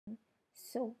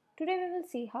So today we will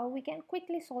see how we can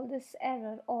quickly solve this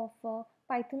error of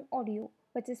Python audio,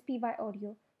 which is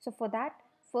Pyaudio. So for that,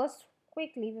 first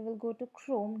quickly we will go to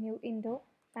Chrome, new window,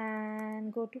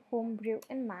 and go to Homebrew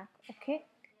in Mac. Okay,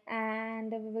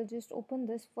 and we will just open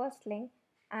this first link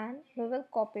and we will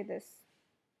copy this.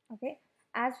 Okay,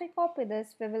 as we copy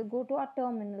this, we will go to our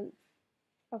terminal.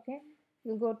 Okay,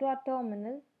 we'll go to our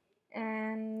terminal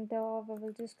and we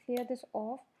will just clear this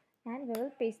off and we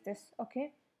will paste this.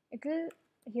 Okay, it will,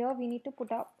 here we need to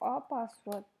put up our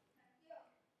password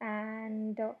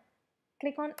and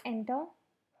click on enter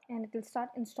and it will start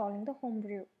installing the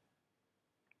homebrew.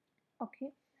 Okay,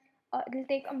 it will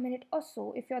take a minute or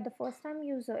so. If you're the first time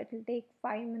user, it will take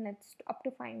 5 minutes to up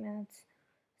to 5 minutes.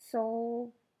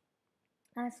 So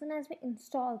as soon as we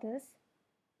install this,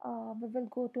 we will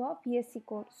go to our VSC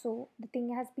code. So the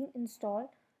thing has been installed.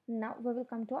 Now we will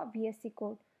come to our VSC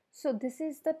code. So this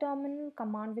is the terminal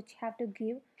command which you have to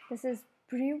give. This is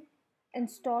brew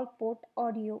install port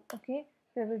audio. Okay,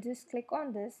 we will just click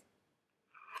on this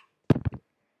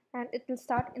and it will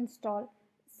start install.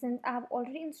 Since I have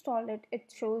already installed it,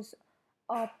 it shows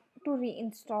to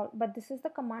reinstall, but this is the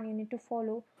command you need to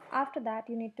follow. After that,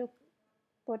 you need to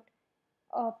put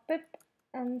pip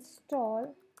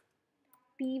install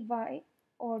py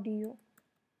audio.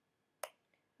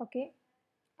 Okay,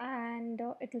 and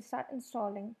it will start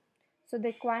installing. So the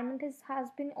requirement has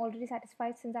been already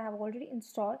satisfied since I have already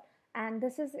installed, and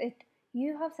this is it.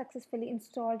 You have successfully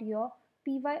installed your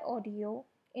Pyaudio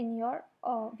in your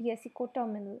VSC Code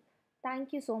terminal.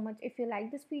 Thank you so much. If you like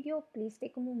this video, please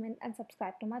take a moment and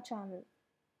subscribe to my channel.